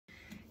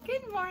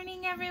Good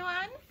morning,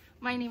 everyone.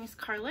 My name is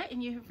Carla,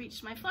 and you have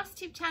reached my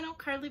FlossTube channel,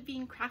 Carla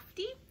Being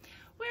Crafty,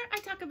 where I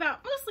talk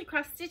about mostly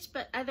cross stitch,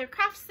 but other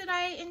crafts that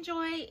I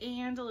enjoy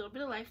and a little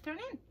bit of life thrown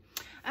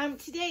in.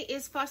 Today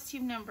is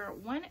FlossTube number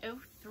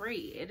 103.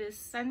 It is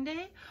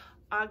Sunday,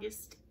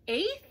 August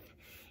 8th,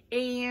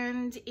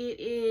 and it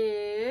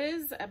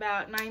is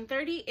about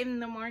 9:30 in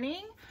the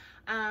morning.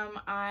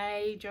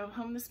 I drove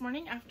home this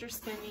morning after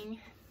spending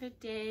the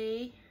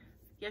day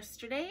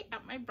yesterday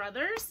at my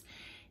brother's,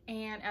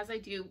 and as I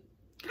do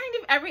kind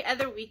of every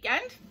other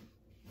weekend,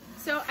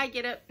 so I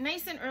get up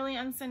nice and early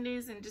on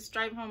Sundays and just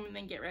drive home and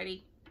then get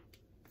ready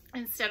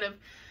instead of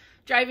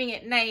driving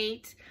at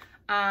night,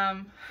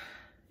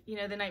 you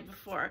know, the night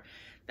before.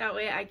 That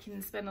way I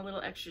can spend a little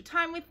extra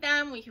time with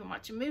them. We can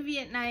watch a movie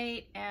at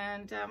night,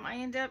 and I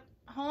end up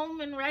home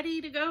and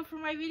ready to go for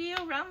my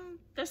video around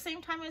the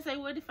same time as I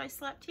would if I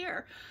slept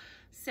here.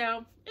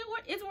 So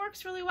it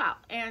works really well,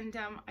 and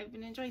I've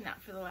been enjoying that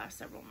for the last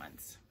several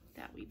months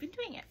that we've been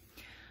doing it.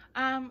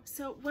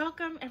 So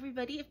welcome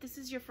everybody. If this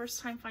is your first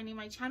time finding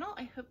my channel,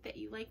 I hope that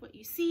you like what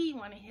you see. You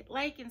want to hit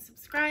like and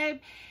subscribe,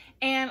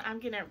 and I'm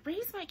gonna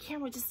raise my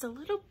camera just a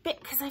little bit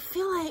because I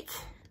feel like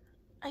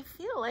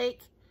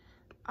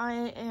I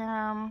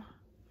am,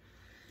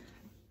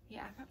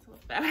 yeah, that's a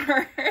little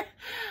better.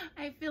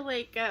 I feel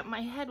like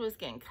my head was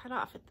getting cut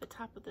off at the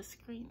top of the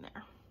screen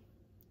there.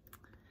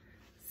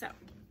 So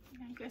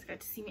you guys got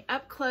to see me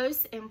up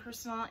close and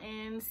personal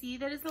and see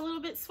that it's a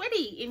little bit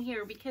sweaty in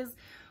here because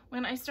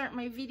when I start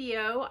my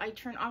video, I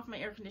turn off my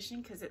air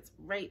conditioning because it's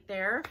right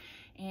there,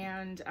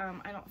 and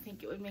I don't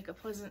think it would make a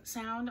pleasant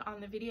sound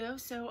on the video.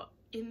 So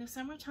in the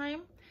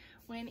summertime,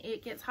 when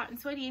it gets hot and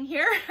sweaty in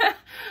here,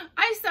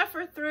 I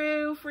suffer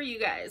through for you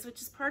guys,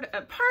 which is part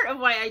of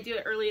why I do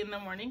it early in the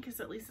morning, because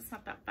at least it's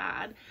not that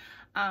bad.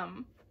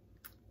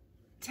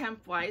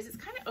 Temp-wise, it's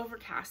kind of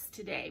overcast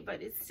today,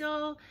 but it's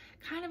still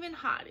kind of been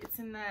hot. It's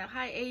in the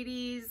high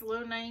 80s,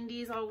 low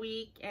 90s all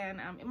week,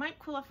 and it might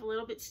cool off a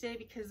little bit today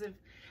because of,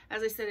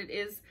 as I said, it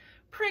is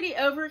pretty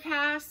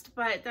overcast,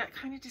 but that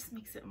kind of just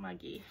makes it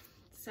muggy.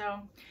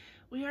 So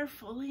we are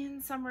fully in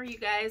summer, you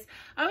guys.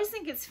 I always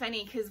think it's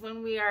funny because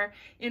when we are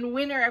in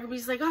winter,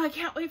 everybody's like, oh, I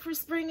can't wait for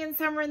spring and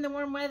summer and the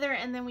warm weather.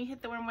 And then we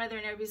hit the warm weather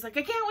and everybody's like,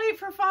 I can't wait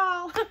for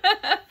fall.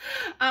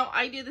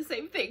 I do the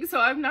same thing. So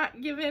I'm not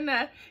giving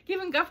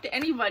guff to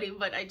anybody,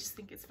 but I just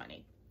think it's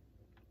funny.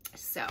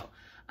 So,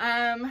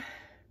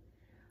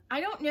 I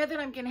don't know that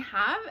I'm going to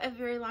have a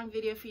very long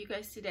video for you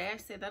guys today. I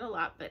say that a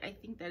lot, but I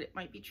think that it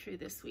might be true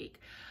this week.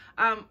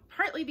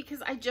 Partly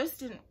because I just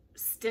didn't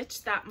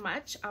stitch that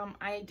much.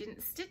 I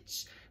didn't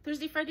stitch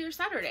Thursday, Friday, or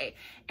Saturday.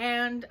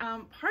 And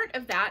part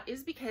of that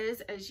is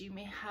because, as you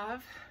may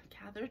have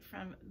gathered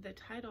from the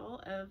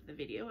title of the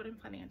video, what I'm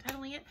planning on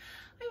titling it,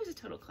 I was a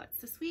total klutz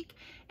this week.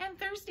 And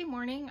Thursday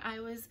morning, I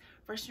was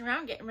rushing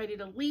around, getting ready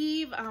to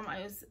leave.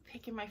 I was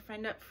picking my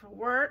friend up for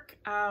work.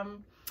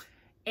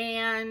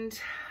 And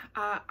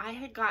I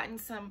had gotten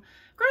some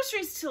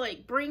groceries to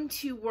like bring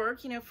to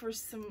work, you know, for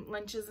some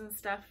lunches and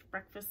stuff,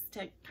 breakfast,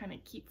 to kind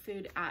of keep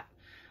food at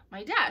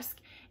my desk.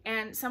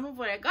 And some of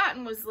what I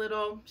gotten was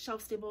little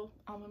shelf-stable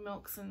almond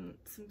milks and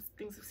some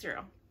things of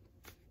cereal.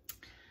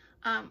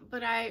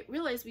 But I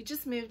realized we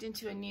just moved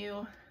into a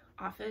new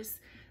office,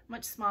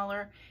 much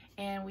smaller,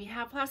 and we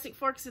have plastic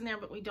forks in there,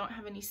 but we don't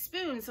have any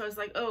spoons. So I was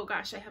like, oh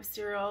gosh, I have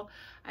cereal,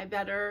 I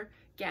better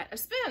get a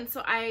spoon.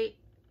 So I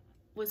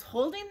was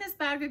holding this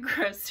bag of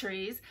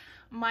groceries.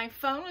 My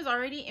phone was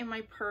already in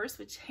my purse,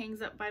 which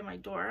hangs up by my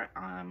door,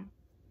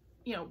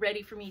 you know,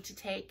 ready for me to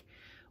take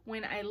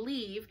when I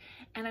leave.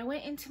 And I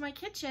went into my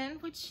kitchen,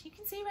 which you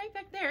can see right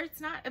back there. It's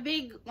not a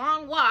big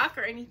long walk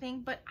or anything,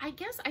 but I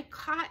guess I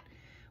caught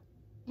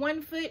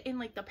one foot in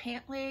like the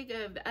pant leg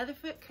of the other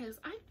foot, because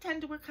I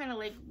tend to wear kind of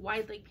like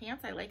wide leg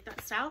pants. I like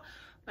that style,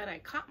 but I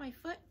caught my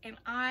foot and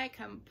I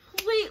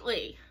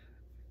completely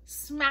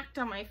smacked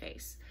on my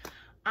face.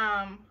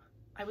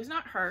 I was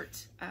not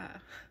hurt.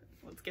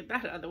 Let's get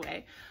that out of the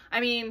way. I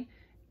mean,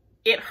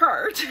 it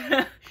hurt.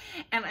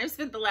 And I've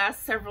spent the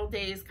last several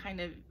days kind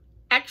of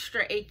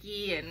extra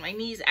achy and my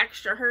knees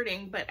extra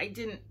hurting, but I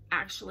didn't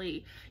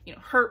actually, you know,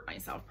 hurt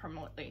myself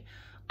permanently.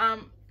 But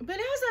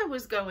as I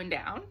was going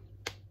down,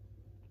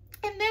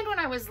 and then when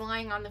I was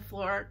lying on the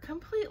floor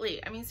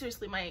completely, I mean,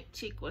 seriously, my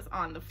cheek was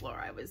on the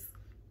floor. I was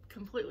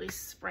completely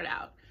spread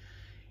out.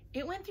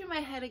 It went through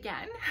my head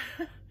again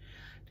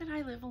that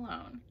I live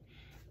alone.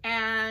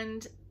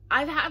 And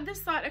I've had this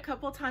thought a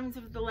couple times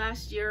over the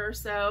last year or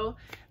so,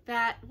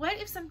 that what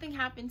if something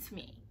happened to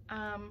me?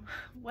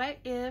 What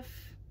if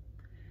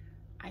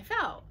I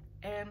fell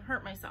and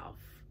hurt myself?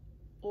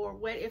 Or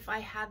what if I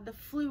had the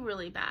flu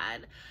really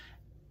bad?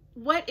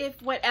 What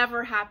if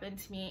whatever happened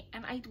to me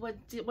and I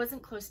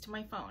wasn't close to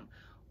my phone?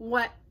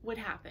 What would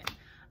happen?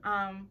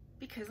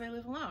 Because I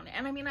live alone.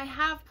 And I mean, I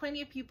have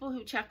plenty of people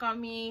who check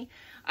on me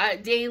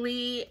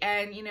daily,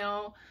 and you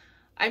know,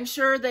 I'm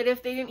sure that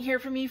if they didn't hear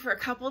from me for a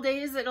couple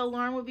days, that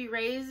alarm would be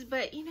raised,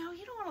 but you know,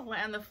 you don't want to lay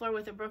on the floor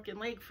with a broken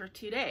leg for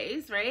 2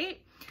 days, right?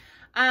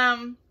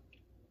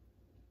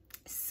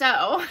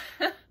 So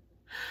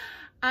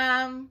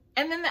And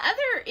then the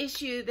other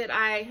issue that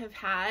I have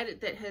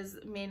had that has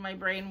made my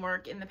brain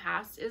work in the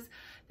past is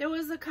there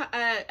was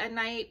a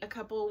night a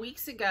couple of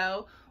weeks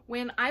ago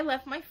when I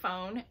left my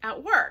phone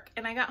at work,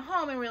 and I got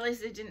home and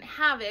realized I didn't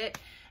have it,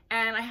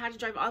 and I had to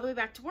drive all the way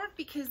back to work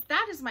because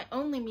that is my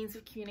only means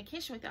of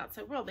communication with the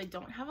outside world. I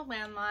don't have a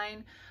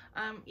landline,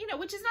 you know,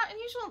 which is not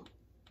unusual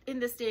in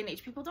this day and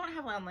age. People don't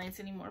have landlines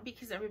anymore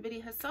because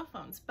everybody has cell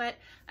phones. But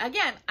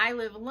again, I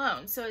live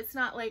alone, so it's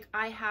not like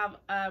I have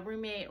a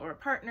roommate or a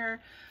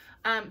partner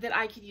that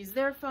I could use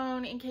their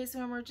phone in case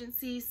of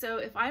emergency. So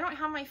if I don't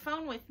have my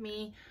phone with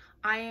me,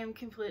 I am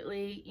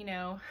completely, you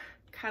know,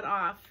 cut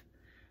off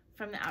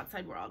from the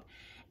outside world.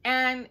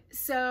 And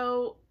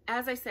so,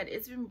 as I said,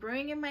 it's been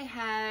brewing in my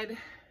head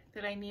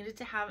that I needed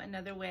to have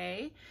another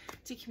way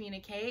to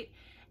communicate.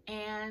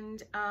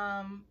 And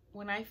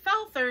when I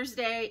fell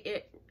Thursday,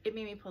 it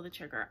made me pull the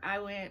trigger. I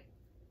went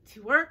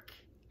to work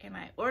and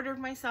I ordered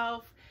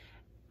myself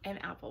an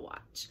Apple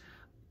Watch.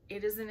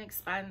 It is an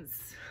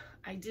expense.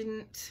 I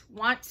didn't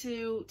want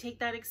to take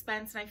that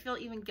expense, and I feel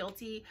even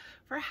guilty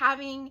for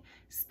having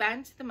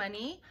spent the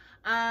money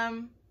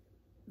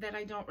that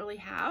I don't really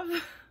have.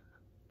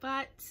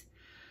 But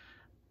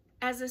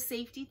as a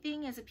safety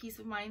thing, as a peace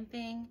of mind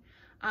thing,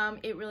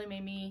 it really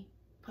made me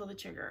pull the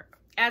trigger.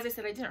 As I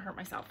said, I didn't hurt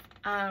myself,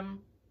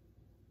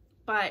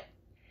 but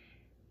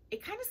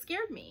it kind of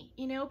scared me,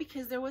 you know,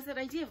 because there was that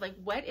idea of like,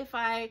 what if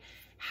I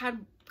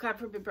had, God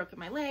forbid, broken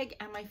my leg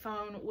and my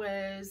phone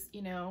was,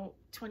 you know,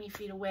 20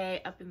 feet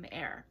away up in the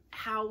air?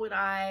 How would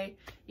I,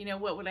 you know,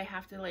 what would I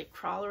have to like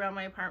crawl around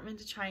my apartment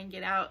to try and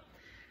get out,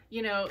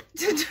 you know,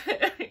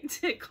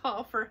 to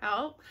call for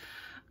help?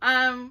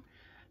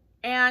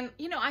 And,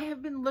 you know, I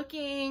have been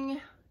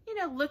looking, you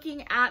know,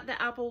 looking at the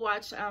Apple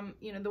Watch,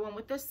 you know, the one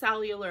with the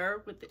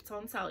cellular, with its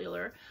own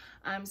cellular.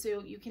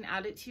 So you can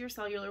add it to your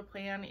cellular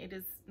plan. It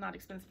is not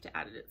expensive to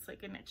add it. It's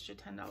like an extra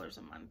 $10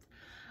 a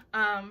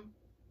month.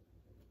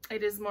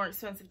 It is more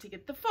expensive to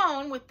get the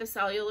phone with the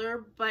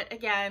cellular, but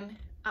again,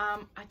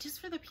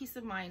 just for the peace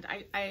of mind,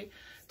 I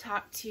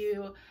talked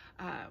to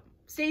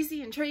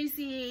Stacy and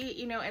Tracy,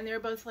 you know, and they're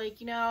both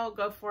like, you know,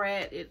 go for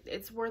it.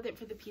 It's worth it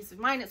for the peace of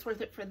mind. It's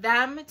worth it for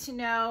them to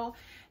know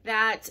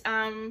that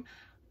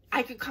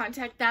I could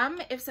contact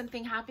them if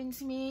something happened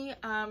to me.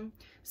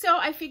 So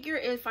I figure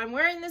if I'm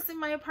wearing this in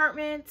my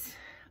apartment,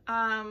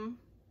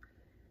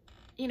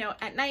 you know,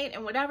 at night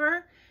and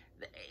whatever,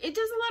 it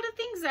does a lot of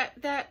things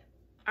that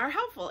are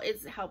helpful.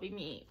 It's helping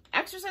me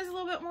exercise a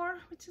little bit more,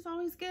 which is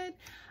always good.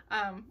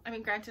 I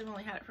mean, granted, I've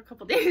only had it for a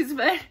couple days,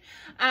 but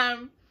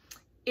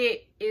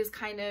it is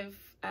kind of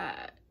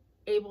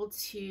able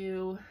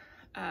to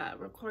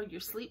record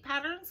your sleep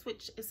patterns,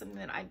 which is something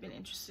that I've been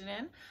interested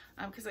in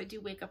because I do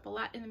wake up a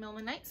lot in the middle of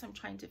the night, so I'm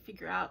trying to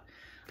figure out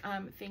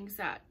things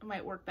that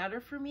might work better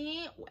for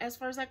me as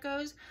far as that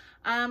goes.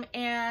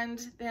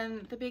 And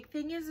then the big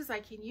thing is I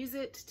can use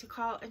it to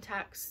call and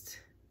text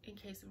in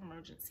case of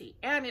emergency.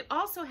 And it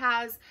also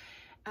has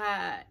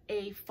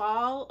a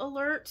fall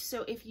alert,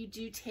 so if you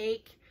do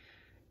take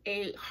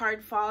a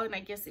hard fall, and I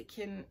guess it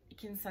can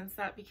sense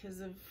that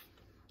because of,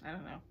 I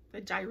don't know,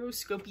 the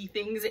gyroscopy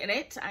things in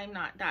it. I'm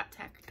not that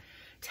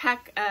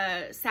tech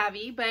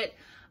savvy, but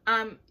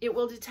it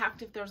will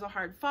detect if there's a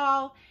hard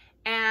fall,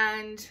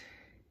 and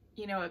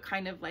you know, it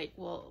kind of like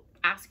will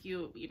ask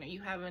you, you know, you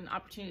have an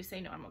opportunity to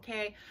say, no, I'm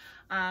okay.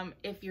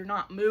 If you're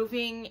not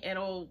moving,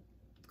 it'll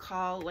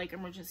call like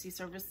emergency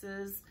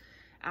services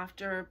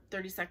after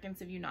 30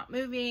 seconds of you not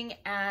moving,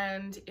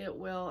 and it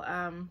will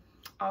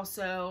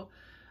also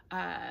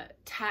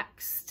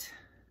text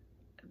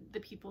the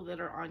people that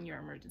are on your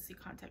emergency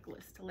contact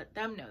list to let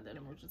them know that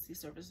emergency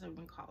services have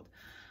been called.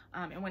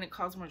 And when it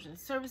calls emergency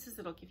services,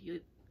 it'll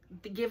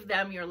give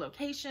them your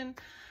location.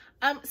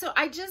 So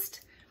I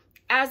just,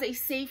 as a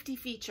safety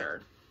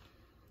feature,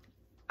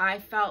 I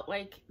felt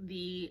like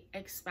the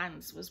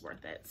expense was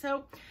worth it.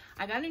 So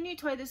I got a new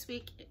toy this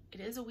week.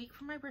 It is a week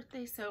from my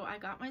birthday, so I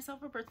got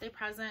myself a birthday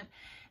present,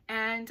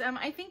 and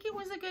I think it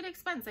was a good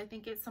expense. I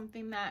think it's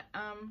something that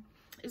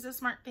is a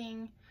smart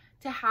thing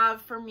to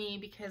have for me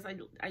because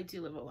I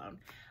do live alone,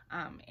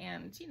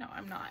 and you know,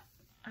 I'm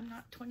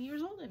not 20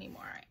 years old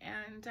anymore,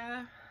 and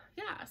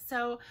yeah.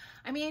 So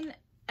I mean,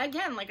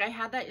 again, like I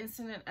had that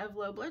incident of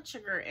low blood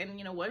sugar, and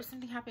you know, what if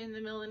something happened in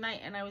the middle of the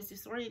night and I was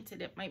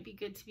disoriented? It might be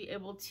good to be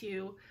able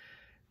to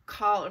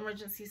call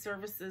emergency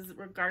services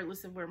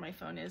regardless of where my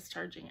phone is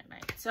charging at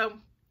night. So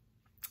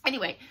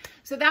anyway,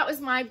 so that was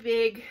my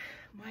big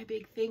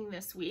thing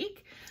this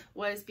week,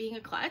 was being a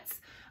klutz.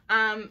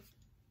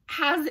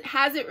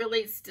 As it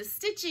relates to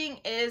stitching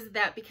is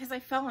that because I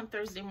fell on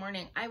Thursday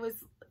morning, I was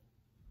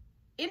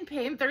in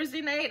pain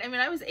Thursday night. I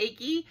mean, I was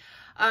achy.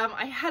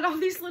 I had all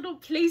these little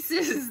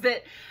places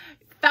that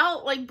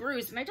felt like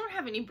bruised, and I don't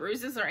have any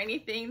bruises or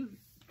anything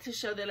to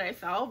show that I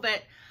fell,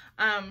 but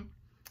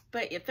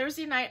yeah,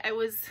 Thursday night I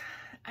was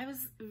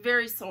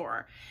very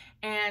sore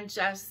and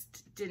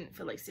just didn't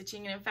feel like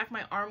stitching. And in fact,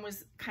 my arm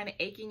was kind of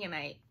aching, and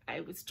I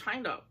was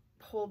trying to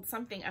hold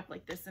something up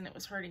like this and it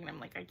was hurting, and I'm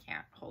like, I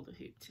can't hold a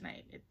hoop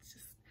tonight. It's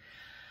just,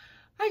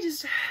 I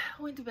just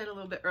went to bed a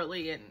little bit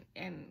early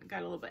and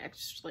got a little bit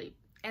extra sleep.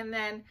 And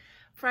then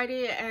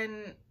Friday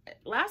and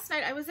last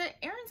night I was at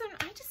errands and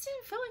I just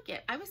didn't feel like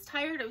it. I was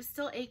tired. I was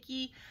still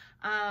achy.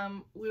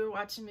 We were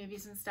watching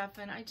movies and stuff,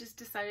 and I just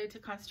decided to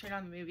concentrate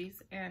on the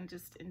movies and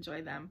just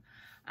enjoy them.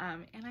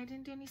 And I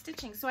didn't do any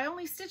stitching. So I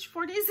only stitched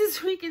 4 days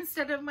this week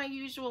instead of my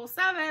usual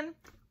 7.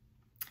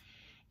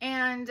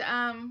 And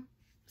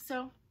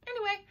so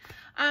anyway,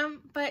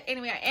 but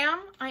anyway,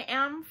 I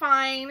am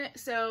fine.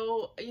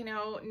 So, you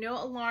know,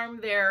 no alarm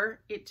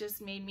there. It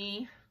just made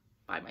me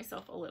buy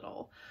myself a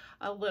little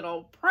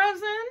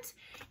present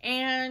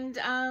and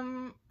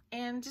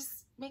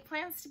just make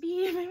plans to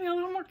be maybe a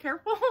little more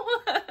careful.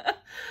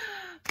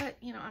 But,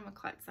 you know, I'm a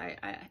klutz.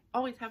 I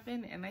always have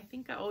been, and I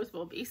think I always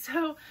will be.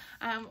 So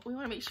we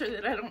want to make sure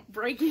that I don't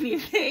break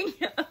anything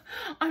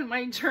on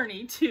my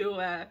journey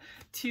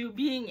to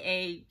being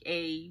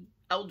a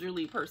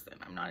elderly person.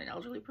 I'm not an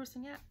elderly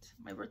person yet.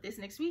 My birthday's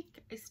next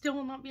week. I still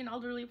will not be an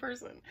elderly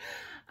person.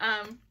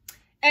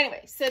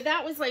 Anyway, so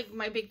that was like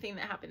my big thing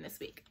that happened this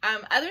week.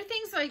 Other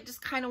things I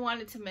just kind of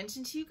wanted to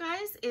mention to you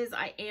guys is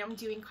I am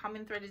doing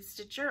Common Threaded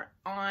Stitcher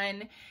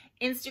on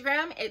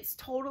Instagram. It's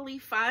totally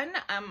fun.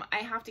 I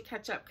have to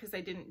catch up because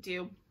I didn't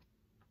do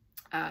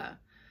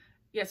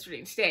yesterday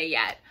and today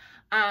yet.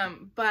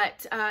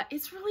 But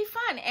it's really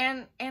fun,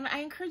 and I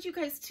encourage you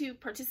guys to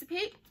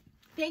participate.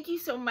 Thank you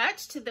so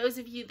much to those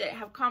of you that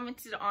have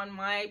commented on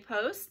my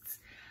posts.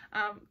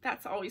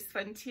 That's always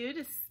fun too,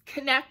 to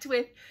connect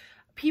with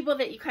people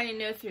that you kind of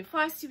know through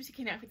FlossTube, to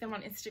connect with them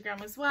on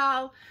Instagram as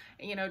well,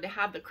 and, you know, to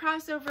have the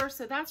crossover.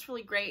 So that's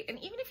really great. And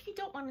even if you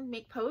don't want to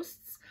make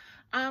posts,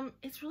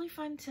 it's really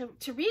fun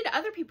to read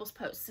other people's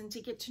posts and to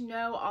get to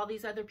know all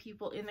these other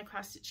people in the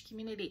cross stitch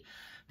community,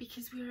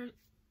 because we're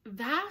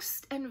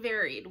vast and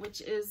varied, which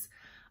is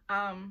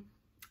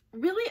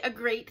really a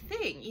great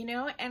thing, you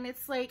know. And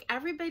it's like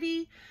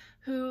everybody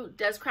who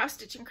does cross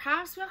stitch and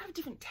crafts, we all have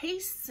different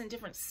tastes and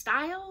different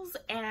styles,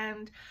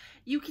 and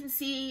you can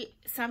see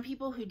some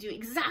people who do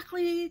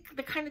exactly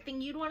the kind of thing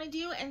you'd want to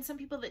do, and some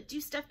people that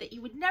do stuff that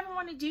you would never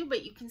want to do,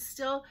 but you can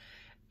still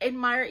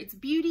admire its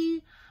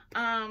beauty.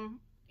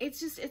 It's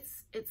just,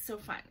 it's so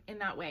fun in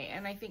that way.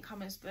 And I think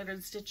Common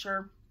Threaded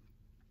Stitcher,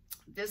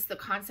 this the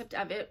concept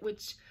of it,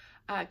 which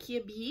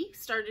Kia B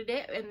started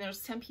it, and there's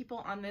 10 people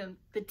on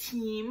the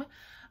team.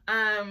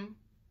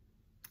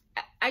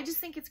 I just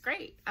think it's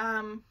great.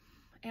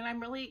 And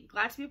I'm really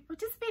glad to be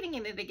participating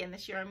in it again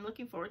this year. I'm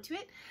looking forward to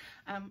it.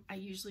 I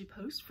usually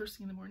post first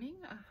thing in the morning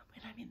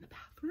when I'm in the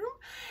bathroom.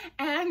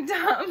 And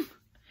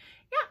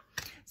yeah,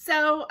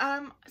 so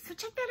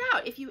check that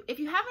out. If you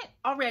haven't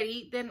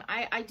already, then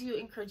I do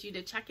encourage you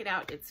to check it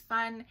out. It's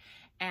fun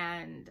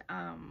and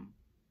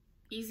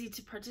easy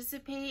to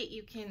participate.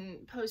 You can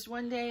post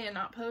one day and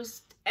not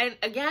post, and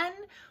again,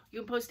 you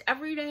can post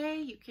every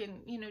day. You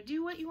can, you know,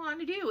 do what you want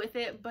to do with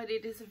it, but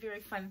it is a very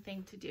fun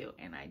thing to do,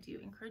 and I do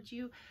encourage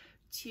you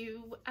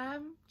to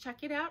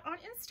check it out on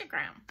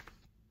Instagram.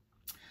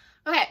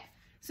 Okay,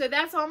 so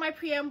that's all my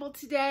preamble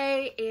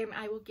today, and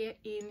I will get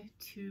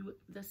into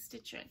the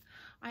stitching.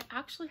 I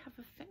actually have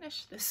a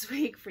finish this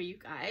week for you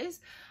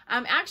guys.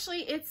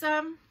 Actually, it's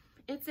well,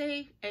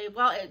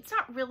 it's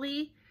not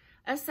really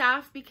a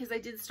SAF because I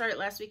did start it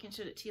last week and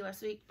showed it to you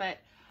last week, but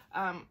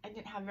I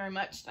didn't have very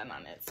much done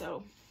on it,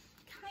 so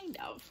kind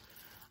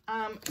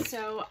of.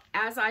 So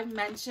as I've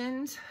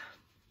mentioned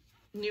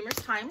numerous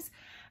times,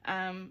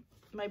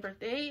 my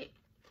birthday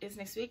is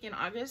next week in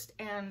August,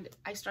 and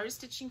I started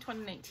stitching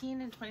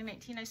 2019. In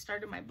 2019, I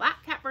started my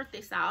Black Cat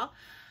birthday sal,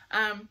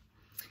 and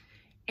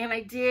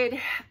I did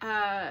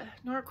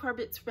Nora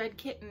Corbett's Red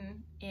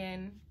Kitten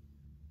in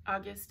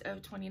August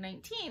of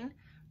 2019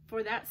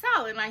 for that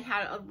sal, and I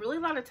had a really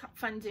lot of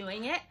fun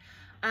doing it.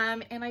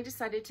 And I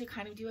decided to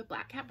kind of do a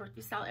Black Cat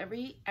birthday sal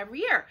every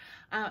year,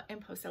 and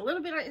post a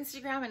little bit on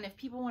Instagram. And if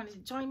people wanted to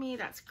join me,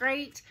 that's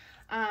great.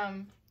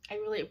 I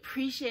really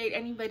appreciate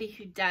anybody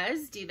who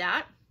does do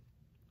that.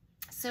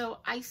 So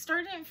I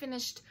started and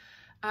finished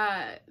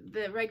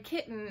the Red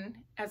Kitten,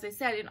 as I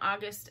said, in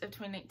August of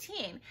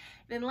 2019.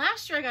 Then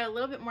last year I got a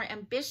little bit more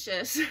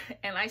ambitious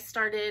and I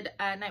started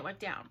Night Walk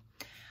Down.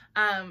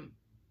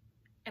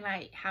 And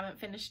I haven't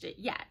finished it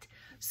yet.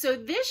 So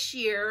this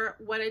year,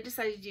 what I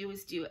decided to do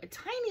was do a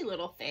tiny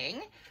little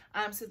thing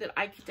so that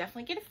I could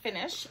definitely get a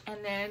finish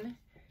and then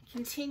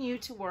continue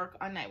to work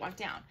on Night Walk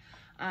Down.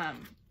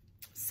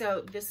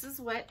 So this is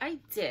what I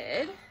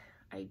did.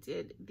 I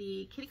did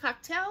the Kitty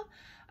Cocktail,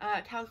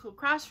 Calico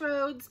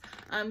Crossroads.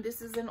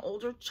 This is an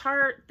older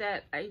chart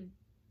that I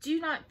do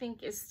not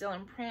think is still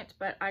in print,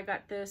 but I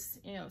got this,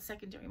 you know,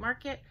 secondary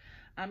market.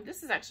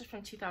 This is actually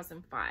from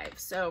 2005.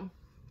 So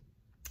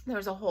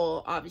there's a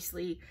whole,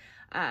 obviously,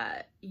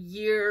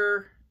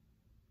 year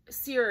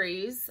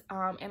series,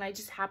 and I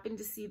just happened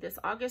to see this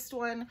August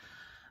one.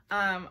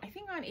 I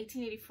think on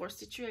 1884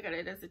 Stitchery, I got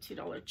it as a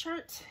 $2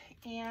 chart,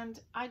 and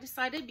I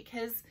decided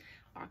because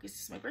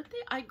August is my birthday,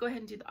 I'd go ahead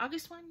and do the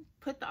August one,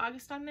 put the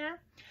August on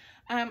there.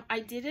 I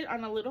did it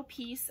on a little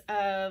piece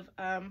of,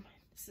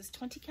 this is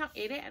 20 count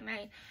Aida, and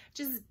I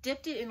just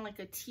dipped it in like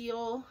a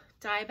teal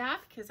dye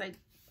bath because I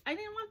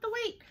didn't want the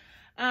weight.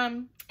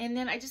 And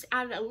then I just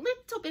added a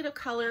little bit of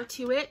color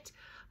to it.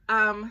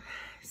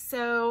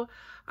 So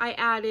I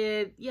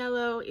added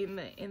yellow in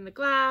the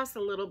glass, a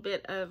little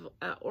bit of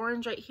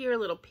orange right here, a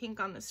little pink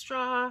on the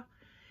straw,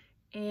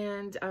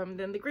 and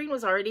then the green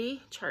was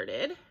already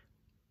charted.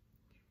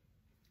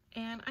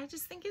 And I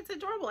just think it's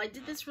adorable. I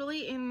did this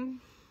really in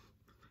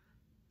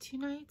 2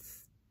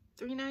 nights,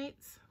 3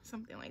 nights,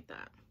 something like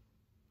that.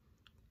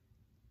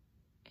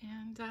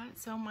 And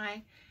so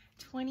my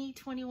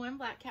 2021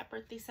 Black Cat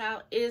birthday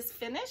style is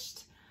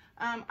finished.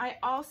 I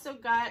also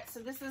got,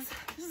 so this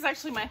is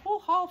actually my whole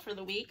haul for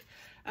the week.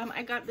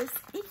 I got this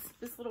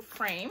little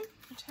frame,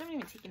 which I haven't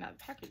even taken out of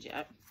the package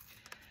yet.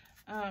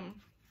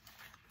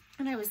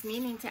 And I was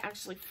meaning to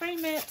actually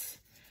frame it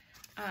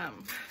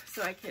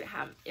so I could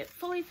have it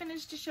fully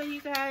finished to show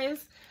you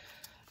guys.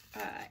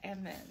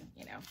 And then,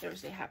 you know,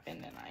 Thursday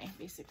happened and I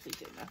basically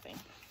did nothing.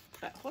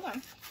 But hold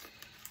on.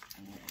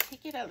 I'm going to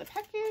take it out of the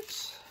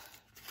package.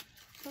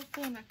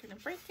 Hopefully I'm not going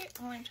to break it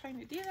while I'm trying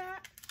to do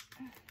that.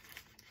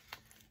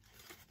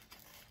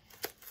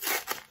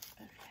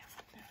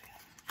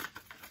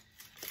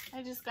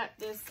 I just got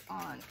this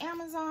on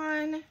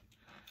Amazon.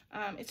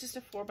 It's just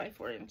a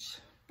 4x4 inch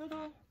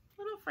little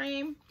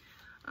frame.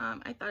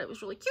 I thought it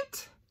was really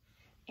cute,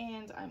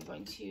 and I'm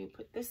going to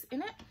put this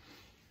in it.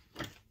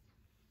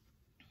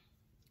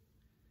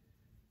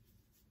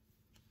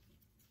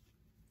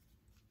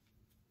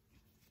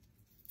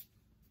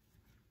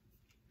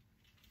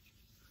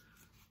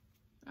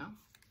 Oh.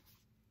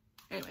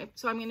 Anyway,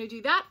 so I'm going to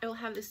do that. I'll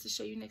have this to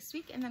show you next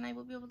week, and then I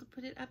will be able to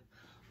put it up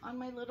on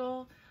my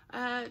little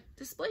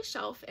display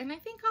shelf, and I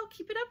think I'll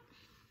keep it up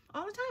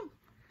all the time.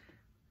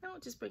 I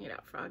won't just bring it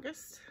out for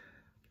August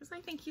because I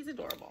think he's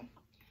adorable.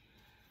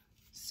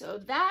 So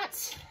that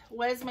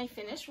was my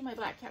finish for my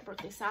Black Cat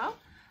birthday style.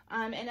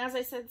 And as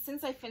I said,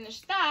 since I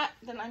finished that,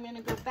 then I'm going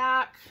to go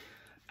back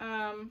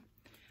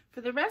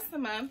for the rest of the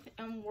month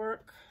and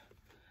work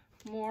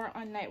more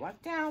on Night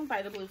Walk Down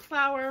by the Blue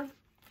Flower.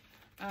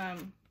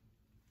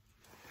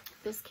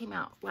 This came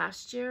out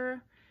last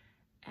year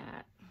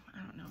at,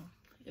 I don't know,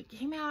 it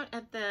came out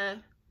at the,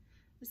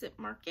 is it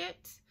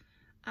Market?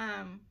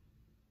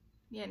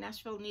 Yeah,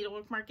 Nashville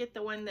Needlework Market,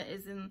 the one that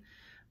is in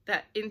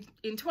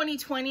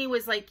 2020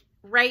 was like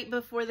right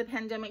before the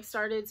pandemic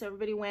started, so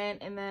everybody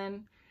went, and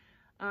then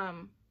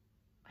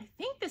I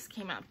think this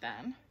came out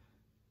then.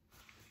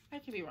 I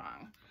could be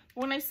wrong.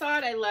 When I saw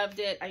it, I loved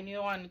it. I knew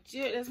I wanted to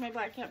do it as my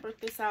Black Cat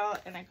birthday style,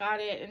 and I got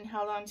it and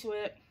held on to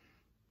it.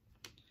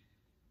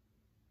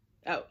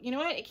 Oh, you know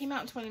what? It came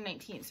out in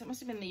 2019, so it must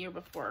have been the year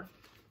before.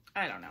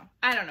 I don't know.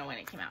 I don't know when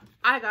it came out.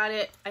 I got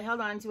it. I held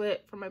on to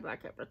it for my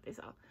Black Cat birthday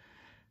style.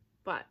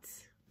 But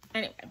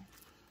anyway.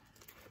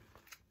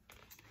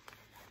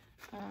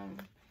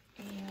 And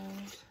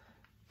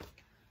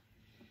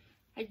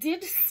I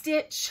did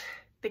stitch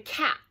the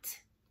cat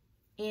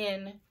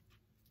in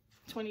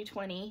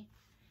 2020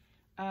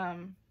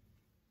 and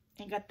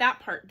got that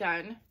part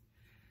done.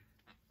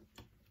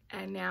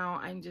 And now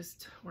I'm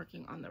just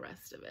working on the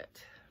rest of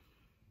it.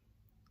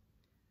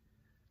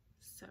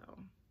 So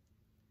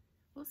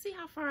we'll see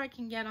how far I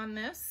can get on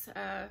this.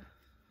 I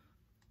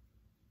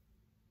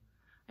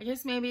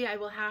guess maybe I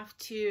will have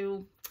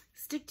to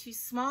stick to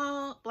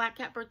small Black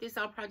Cat birthday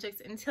style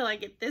projects until I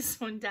get this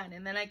one done,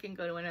 and then I can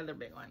go to another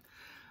big one.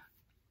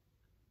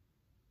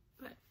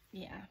 But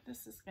yeah,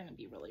 this is going to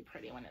be really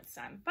pretty when it's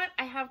done. But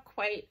I have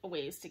quite a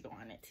ways to go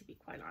on it, to be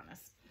quite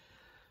honest.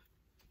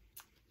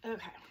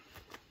 Okay.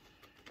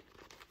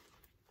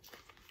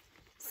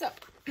 So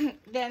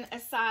then,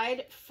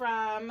 aside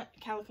from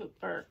Calico,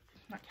 or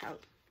not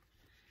Calico,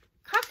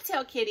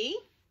 Cocktail Kitty,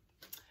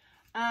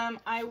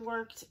 I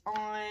worked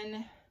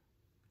on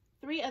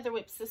 3 other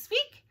whips this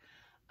week.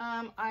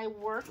 I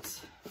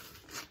worked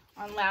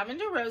on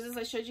Lavender Roses.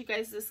 I showed you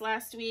guys this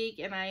last week,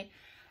 and I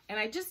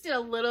just did a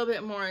little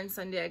bit more on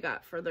Sunday. I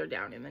got further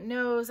down in the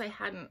nose. I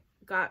hadn't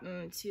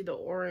gotten to the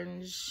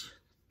orange,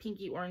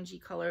 pinky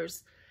orangey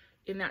colors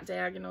in that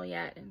diagonal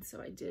yet, and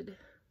so I did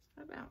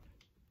about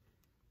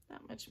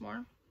that much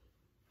more.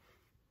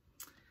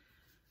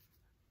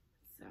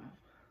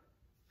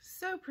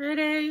 So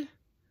pretty.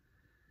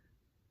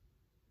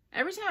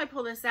 Every time I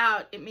pull this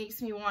out, it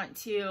makes me want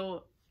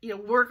to, you know,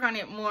 work on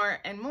it more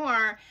and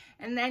more.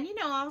 And then, you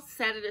know, I'll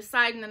set it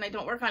aside and then I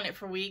don't work on it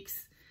for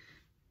weeks.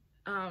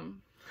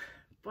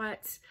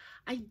 But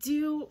I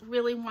do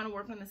really want to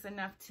work on this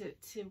enough to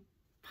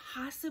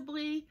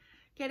possibly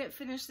get it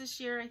finished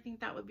this year. I think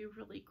that would be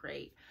really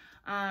great.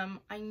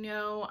 I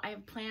know I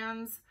have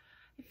plans,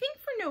 I think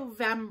for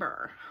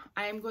November,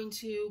 I am going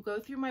to go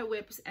through my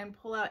whips and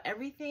pull out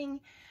everything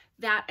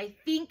that I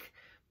think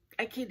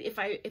I could, if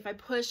I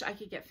push, I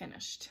could get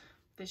finished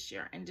this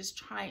year, and just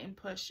try and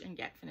push and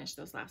get finished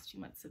those last 2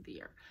 months of the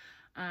year.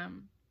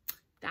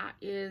 That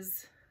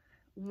is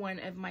one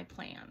of my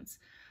plans.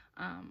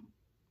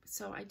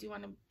 So I do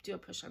want to do a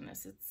push on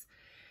this.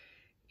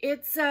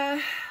 It's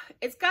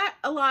got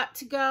a lot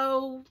to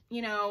go,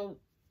 you know,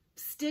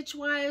 stitch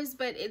wise,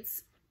 but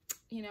it's,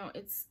 you know,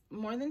 it's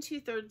more than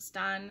 2/3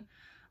 done.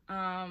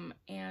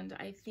 And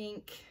I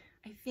think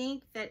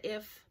that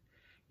if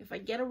if I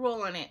get a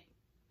roll on it,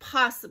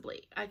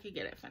 possibly I could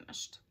get it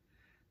finished.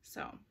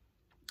 So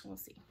we'll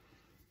see.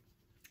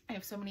 I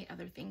have so many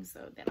other things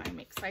though that I'm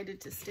excited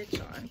to stitch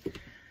on.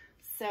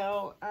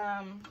 So,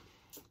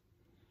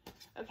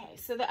 okay,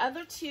 so the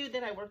other two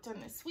that I worked on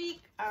this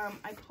week,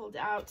 I pulled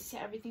out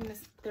to everything.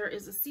 There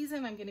is a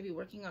season. I'm going to be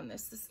working on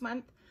this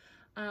month.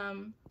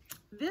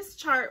 This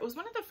chart was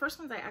one of the first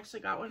ones I actually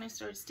got when I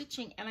started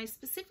stitching, and I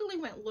specifically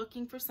went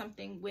looking for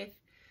something with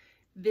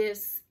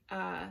this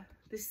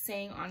this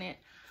saying on it,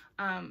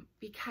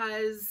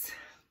 because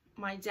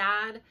my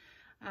dad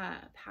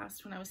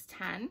passed when I was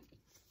 10,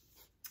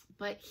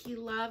 but he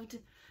loved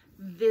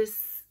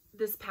this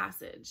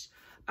passage,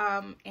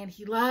 and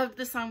he loved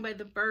the song by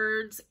the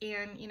Birds.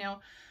 And you know,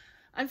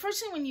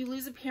 unfortunately, when you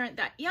lose a parent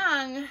that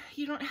young,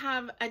 you don't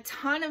have a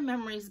ton of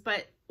memories,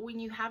 but when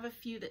you have a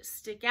few that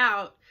stick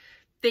out,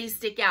 they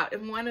stick out.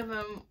 And one of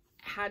them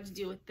had to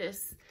do with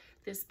this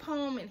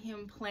poem and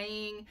him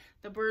playing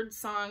the Bird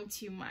song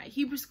to my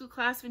Hebrew school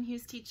class when he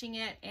was teaching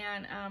it.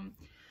 And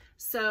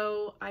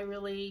so I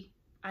really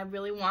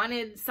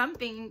wanted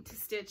something to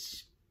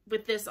stitch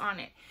with this on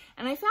it.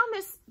 And I found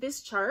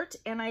this chart,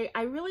 and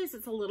I realized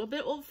it's a little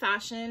bit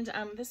old-fashioned.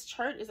 This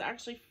chart is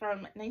actually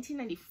from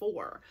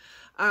 1994.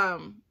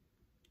 And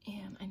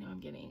I know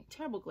I'm getting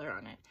terrible glare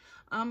on it.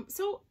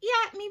 So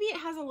yeah, maybe it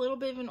has a little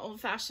bit of an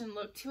old-fashioned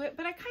look to it,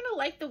 but I kind of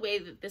like the way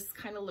that this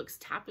kind of looks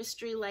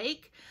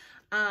tapestry-like.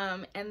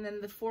 And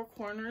then the four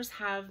corners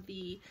have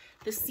the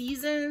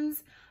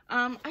seasons.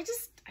 I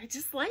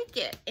just like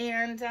it.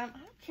 And I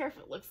don't care if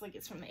it looks like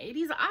it's from the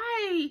 80s.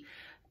 I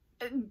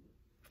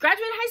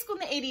graduated high school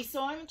in the 80s,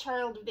 so I'm a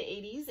child of the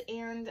 80s,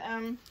 and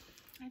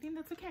I think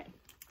that's okay.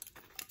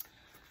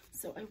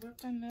 So I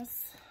worked on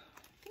this,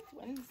 I think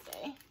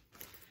Wednesday,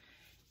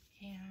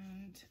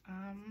 and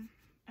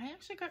I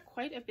actually got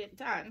quite a bit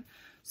done.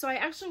 So I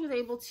actually was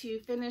able to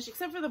finish,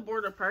 except for the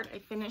border part, I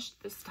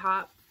finished this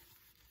top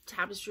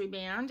tapestry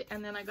band,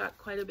 and then I got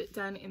quite a bit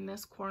done in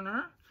this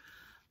corner.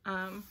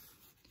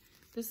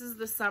 This is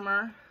the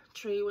summer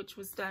tree, which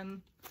was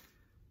done,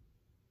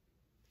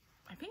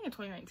 I think in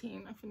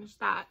 2019. I finished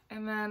that.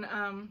 And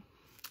then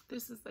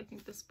this is, I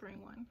think, the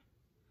spring one.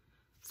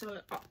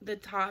 So the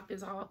top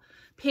is all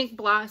pink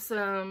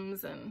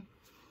blossoms, and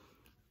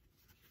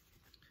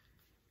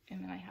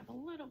then I have a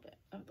little bit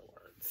of the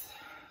words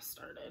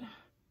started.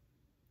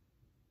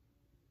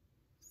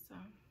 So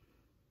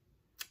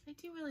I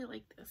do really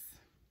like this.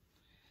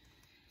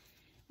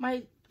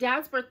 My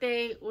dad's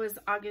birthday was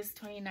August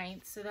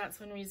 29th, so that's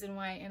one reason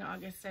why in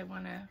August I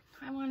wanna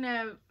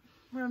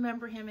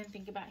remember him and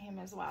think about him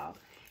as well.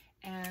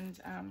 And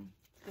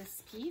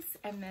this piece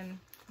and then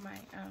my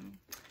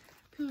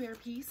Pooh Bear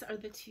piece are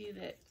the two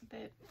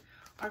that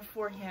are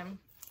for him,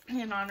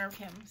 in honor of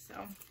him. So,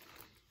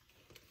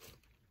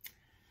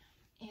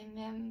 and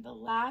then the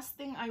last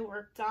thing I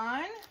worked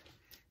on,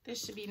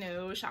 this should be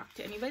no shock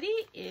to anybody,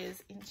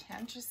 is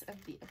Enchantress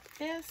of the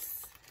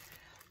Abyss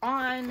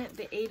on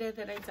the Aida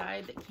that I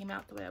dyed that came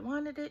out the way I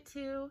wanted it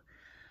to.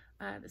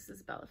 This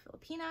is Bella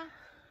Filipina.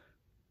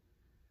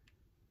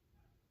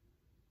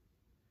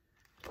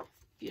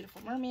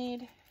 Beautiful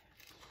mermaid.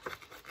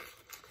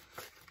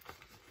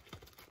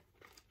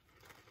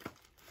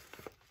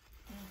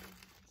 And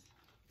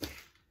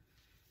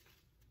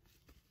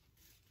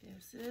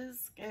this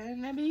is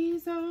gonna be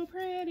so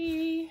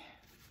pretty.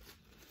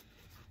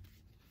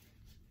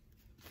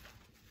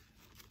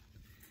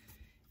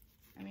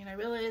 I mean, I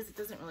realize it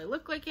doesn't really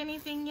look like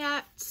anything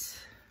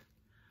yet,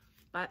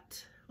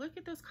 but look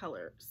at those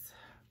colors.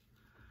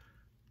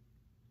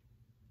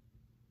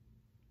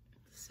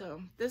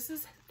 So this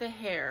is the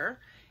hair,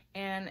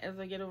 and as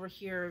I get over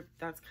here,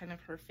 that's kind of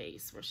her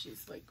face where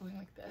she's like going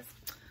like this.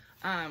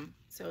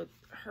 So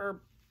her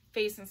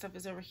face and stuff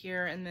is over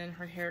here, and then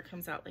her hair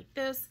comes out like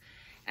this.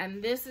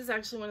 And this is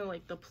actually one of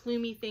like the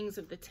plumy things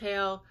of the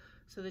tail.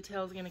 So the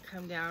tail is going to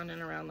come down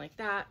and around like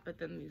that, but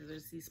then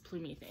there's these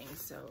plumy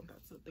things. So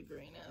that's what the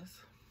green is.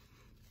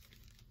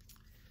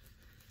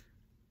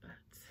 But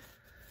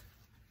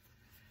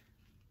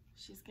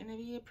she's going to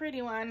be a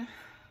pretty one.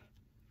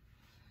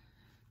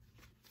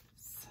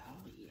 So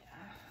yeah,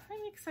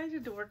 I'm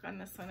excited to work on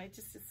this one.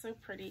 It's so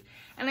pretty.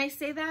 And I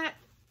say that,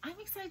 I'm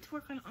excited to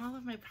work on all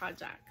of my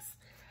projects.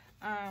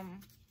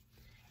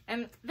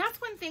 And that's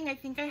one thing I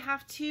think I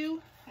have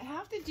to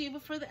do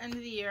before the end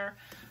of the year.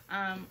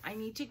 I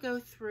need to go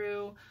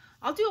through,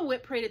 I'll do a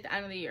whip parade at the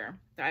end of the year.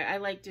 I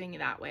like doing it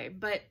that way,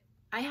 but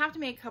I have to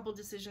make a couple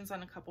decisions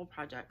on a couple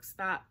projects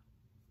that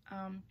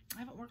I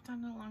haven't worked on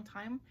in a long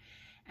time.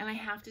 And I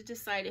have to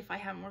decide if I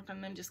haven't worked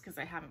on them just because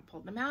I haven't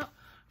pulled them out,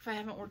 or if I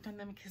haven't worked on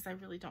them because I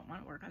really don't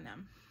want to work on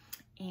them,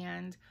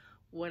 and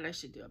what I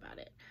should do about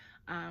it.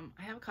 I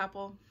have a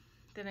couple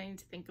that I need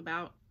to think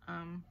about.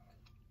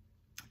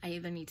 I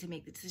either need to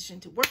make the decision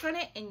to work on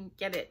it and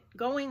get it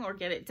going, or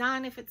get it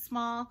done if it's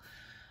small,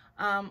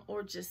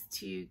 or just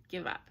to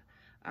give up.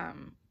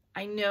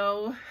 I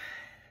know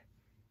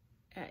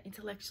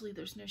intellectually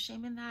there's no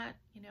shame in that.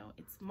 You know,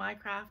 it's my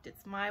craft,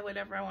 it's my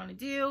whatever I want to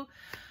do.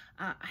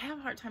 I have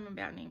a hard time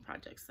abandoning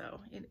projects, so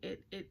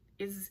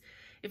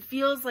it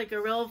feels like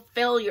a real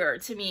failure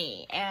to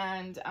me,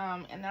 and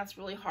that's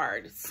really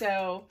hard.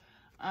 So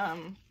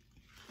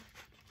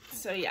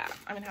yeah,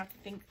 I'm gonna have to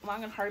think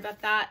long and hard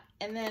about that.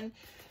 And then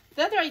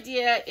the other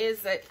idea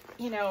is that,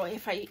 you know,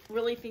 if I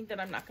really think that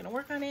I'm not gonna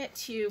work on it,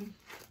 to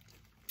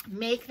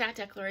make that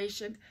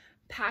declaration,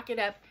 pack it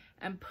up,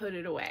 and put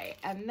it away.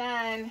 And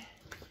then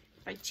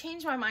if I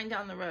change my mind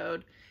down the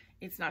road,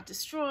 it's not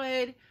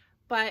destroyed,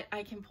 but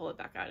I can pull it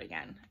back out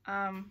again.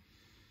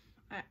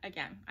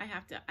 Again, I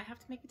have to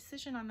make a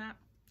decision on that.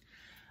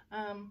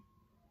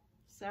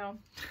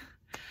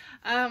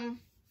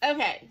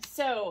 Okay,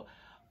 so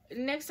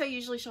next I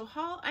usually show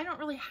haul. I don't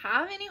really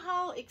have any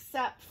haul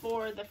except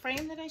for the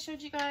frame that I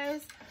showed you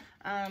guys,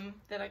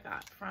 that I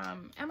got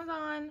from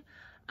Amazon.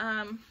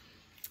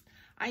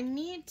 I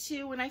need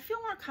to, when I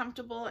feel more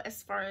comfortable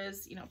as far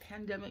as, you know,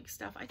 pandemic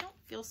stuff, I don't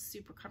feel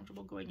super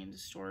comfortable going into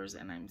stores,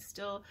 and I'm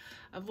still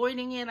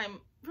avoiding it. I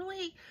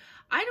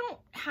don't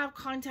have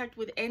contact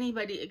with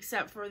anybody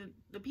except for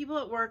the people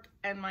at work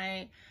and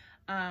my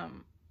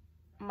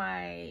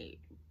my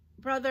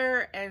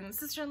brother and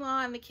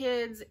sister-in-law and the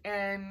kids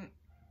and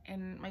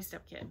my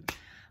stepkid.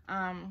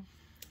 I'm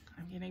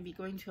going to be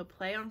going to a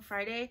play on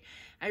Friday.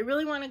 I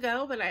really want to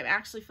go, but I'm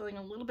actually feeling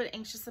a little bit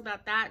anxious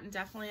about that, and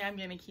definitely I'm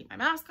going to keep my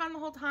mask on the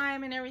whole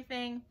time and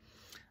everything.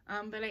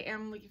 But I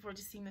am looking forward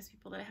to seeing those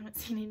people that I haven't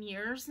seen in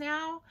years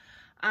now,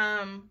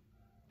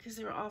 because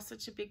they were all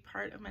such a big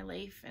part of my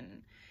life,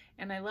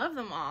 and I love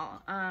them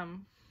all.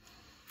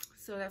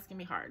 So that's going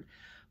to be hard.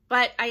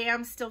 But I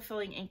am still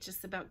feeling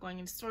anxious about going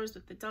into stores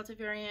with the Delta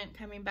variant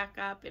coming back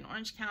up, and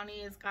Orange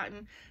County has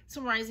gotten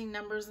some rising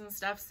numbers and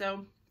stuff,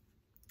 so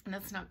and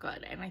that's not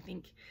good. And I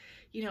think,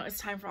 you know, it's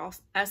time for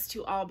us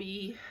to all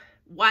be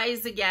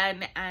wise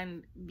again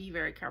and be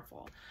very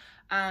careful.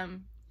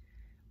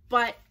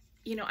 But,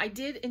 you know, I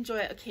did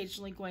enjoy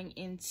occasionally going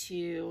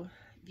into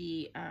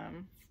the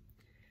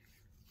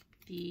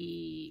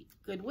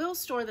Goodwill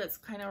store that's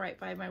kind of right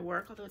by my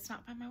work, although it's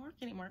not by my work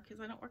anymore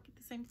because I don't work at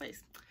the same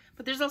place.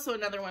 But there's also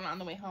another one on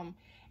the way home,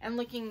 and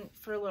looking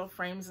for little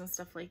frames and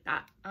stuff like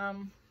that.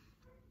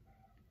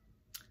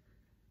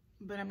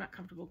 But I'm not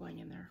comfortable going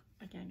in there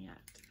again yet.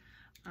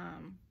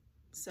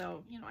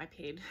 So, you know, I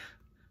paid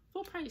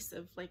full price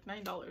of like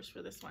 $9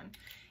 for this one.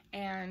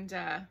 And,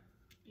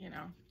 you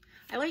know,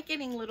 I like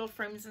getting little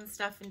frames and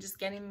stuff and just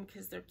getting them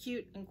because they're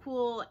cute and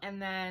cool,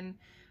 and then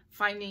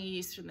finding a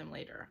use for them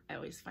later. I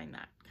always find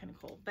that kind of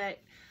cool. But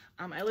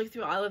I looked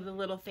through all of the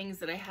little things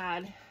that I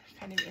had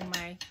kind of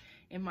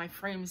in my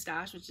frame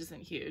stash, which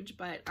isn't huge,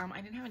 but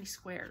I didn't have any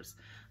squares.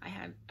 I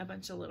had a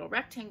bunch of little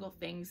rectangle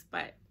things,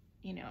 but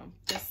you know,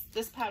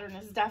 this pattern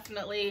is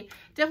definitely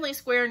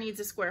square,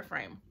 needs a square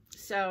frame.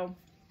 So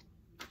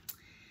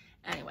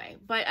anyway,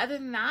 but other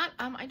than that,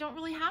 I don't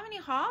really have any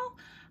haul.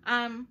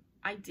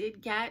 I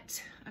did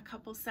get a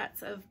couple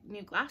sets of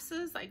new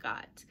glasses. I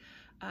got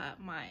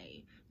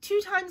my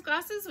 2x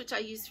glasses, which I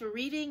use for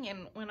reading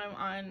and when I'm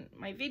on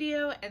my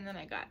video, and then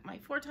I got my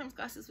 4x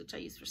glasses, which I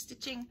use for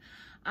stitching.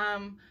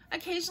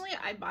 Occasionally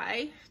I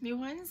buy new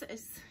ones.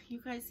 As you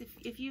guys,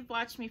 if you've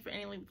watched me for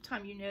any length of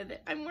time, you know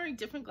that I'm wearing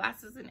different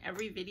glasses in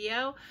every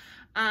video.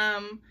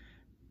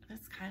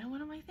 That's kind of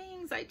one of my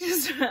things.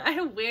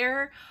 I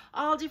wear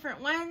all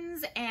different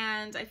ones,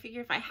 and I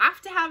figure if I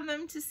have to have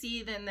them to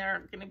see, then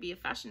they're going to be a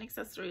fashion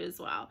accessory as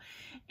well.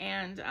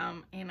 And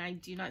I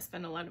do not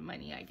spend a lot of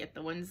money. I get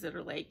the ones that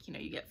are like, you know,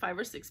 you get 5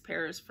 or 6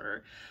 pairs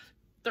for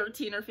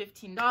 $13 or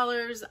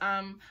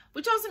 $15,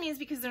 which also means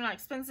because they're not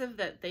expensive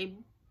that they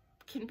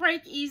can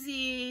break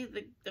easy.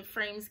 The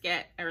frames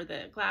get, or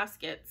the glass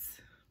gets,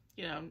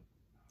 you know,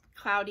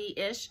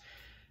 cloudy-ish.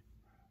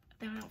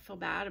 Then I don't feel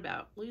bad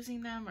about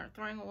losing them or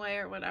throwing away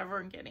or whatever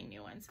and getting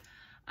new ones.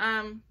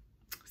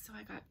 So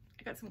I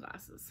got some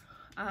glasses.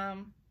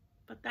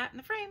 But that and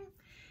the frame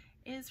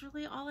is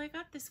really all I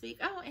got this week.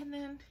 Oh, and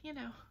then, you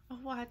know, a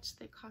watch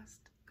that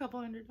cost a couple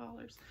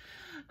 $100.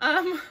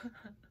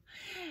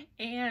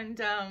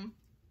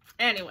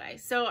 Anyway,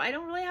 so I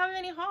don't really have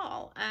any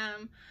haul.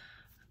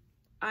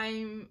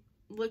 I'm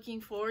looking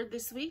forward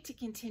this week to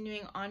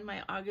continuing on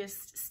my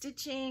August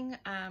stitching.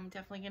 I'm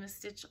definitely going to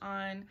stitch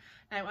on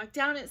Night Walk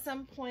Down at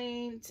some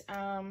point,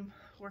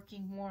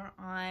 working more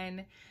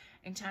on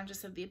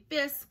Enchantress of the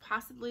Abyss,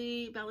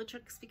 possibly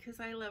Bellatrix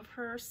because I love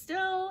her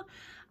still,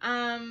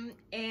 to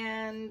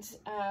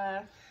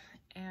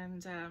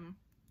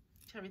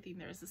Everything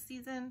There Is a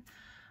Season.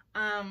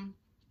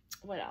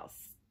 What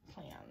else?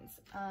 Plans.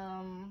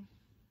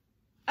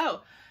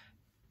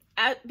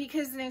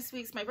 Because next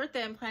week's my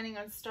birthday, I'm planning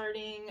on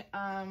starting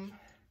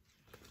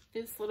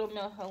this little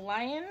Mill Hill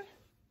lion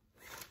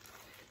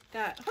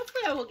that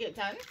hopefully I will get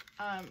done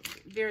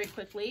very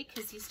quickly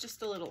because he's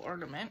just a little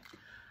ornament.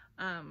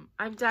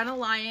 I've done a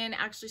lion,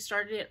 actually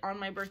started it on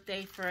my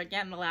birthday for,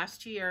 again, the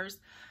last 2 years.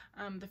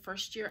 The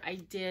first year I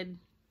did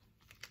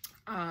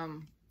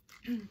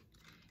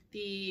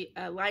the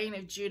Lion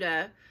of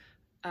Judah.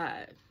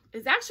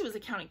 It actually was a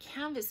counted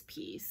canvas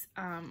piece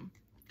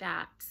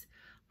that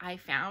I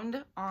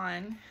found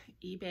on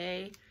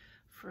eBay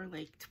for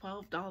like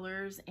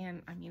 $12,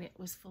 and I mean, it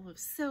was full of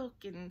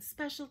silk and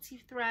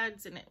specialty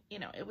threads, and it, you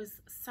know, it was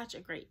such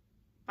a great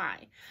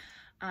buy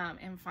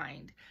and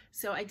find.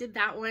 So I did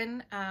that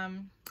one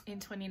in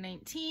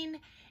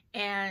 2019,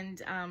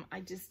 and I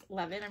just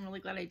love it. I'm really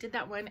glad I did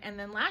that one. And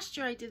then last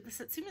year I did the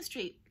Satsuma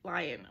Street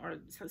Lion, or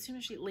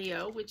Satsuma Street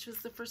Leo, which was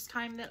the first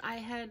time that I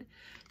had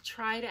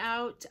tried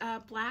out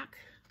black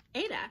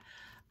Aida.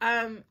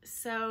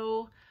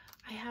 So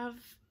I have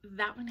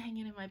that one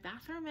hanging in my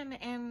bathroom,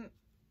 and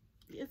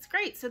it's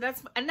great. So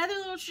that's another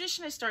little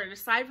tradition I started.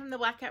 Aside from the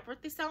Black Cat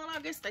birthday sale in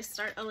August, I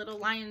start a little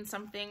lion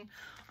something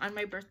on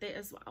my birthday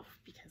as well,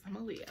 because I'm a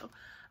Leo.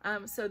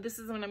 So this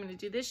is what I'm going to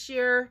do this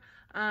year,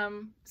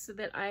 so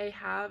that I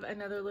have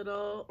another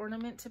little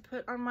ornament to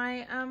put on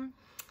my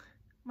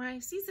my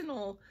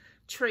seasonal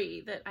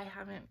tree that I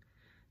haven't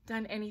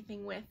done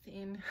anything with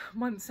in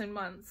months and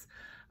months.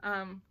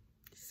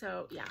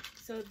 So yeah,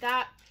 so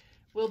that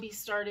will be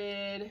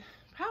started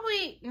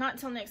probably not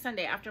till next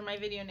Sunday after my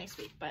video next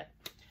week, but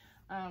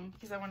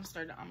because I want to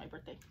start it on my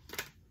birthday.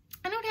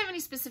 I don't have any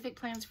specific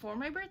plans for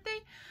my birthday.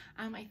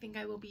 I think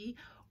I will be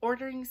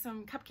ordering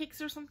some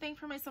cupcakes or something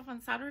for myself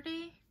on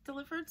Saturday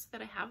delivered, so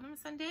that I have them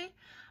Sunday.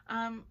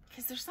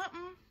 Because there's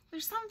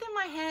something in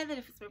my head that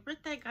if it's my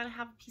birthday, I gotta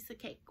have a piece of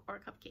cake or a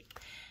cupcake.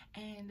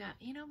 And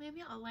you know,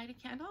 maybe I'll light a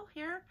candle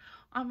here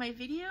on my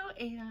video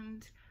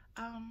and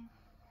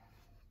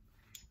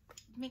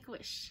make a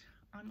wish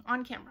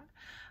on camera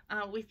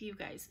with you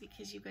guys,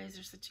 because you guys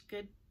are such a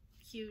good,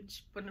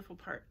 huge, wonderful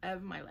part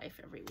of my life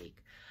every week.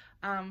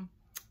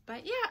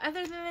 But yeah,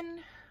 other than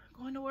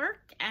going to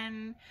work,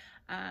 and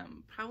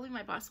probably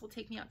my boss will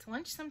take me out to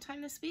lunch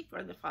sometime this week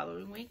or the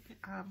following week.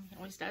 He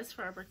always does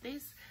for our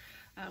birthdays,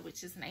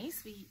 which is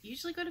nice. We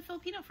usually go to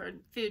Filipino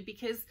food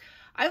because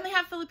I only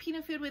have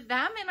Filipino food with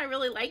them and I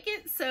really like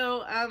it.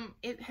 So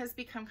it has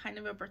become kind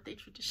of a birthday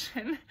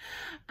tradition.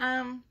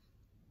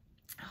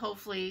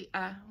 Hopefully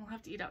we'll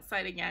have to eat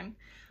outside again,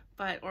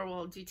 or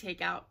we'll do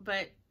takeout,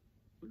 but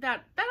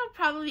that'll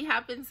probably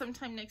happen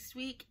sometime next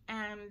week.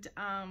 And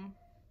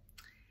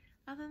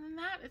other than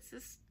that, it's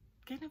just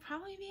gonna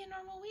probably be a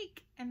normal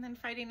week. And then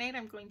Friday night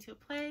I'm going to a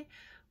play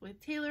with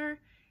Taylor,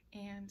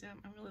 and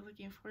I'm really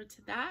looking forward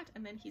to that.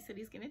 And then he said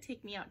he's gonna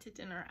take me out to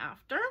dinner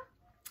after.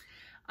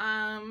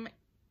 And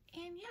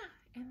yeah,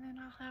 and then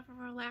I'll have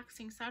a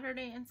relaxing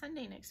Saturday and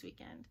Sunday next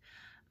weekend.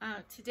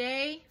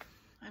 Today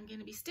I'm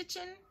gonna be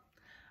stitching,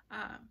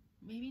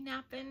 maybe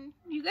napping.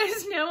 You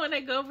guys know when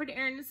I go over to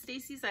Erin and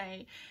Stacy's,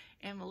 I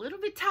am a little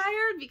bit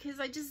tired because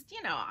I just,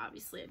 you know,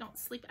 obviously I don't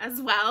sleep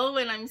as well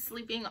when I'm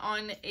sleeping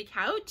on a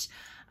couch.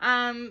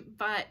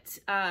 But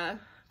I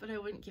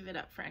wouldn't give it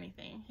up for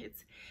anything.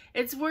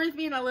 It's worth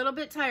being a little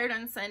bit tired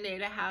on Sunday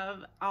to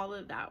have all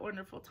of that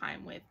wonderful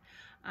time with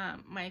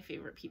my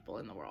favorite people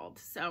in the world.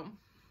 So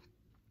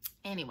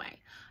anyway,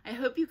 I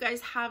hope you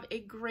guys have a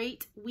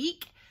great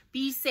week.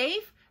 Be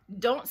safe.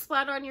 Don't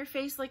splatter on your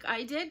face like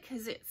I did,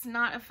 because it's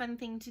not a fun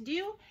thing to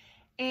do.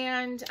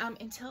 And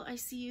until I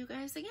see you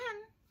guys again,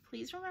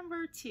 please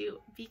remember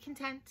to be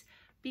content,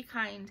 be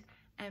kind,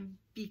 and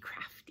be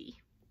crafty.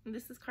 And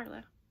this is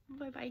Carla.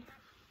 Bye-bye.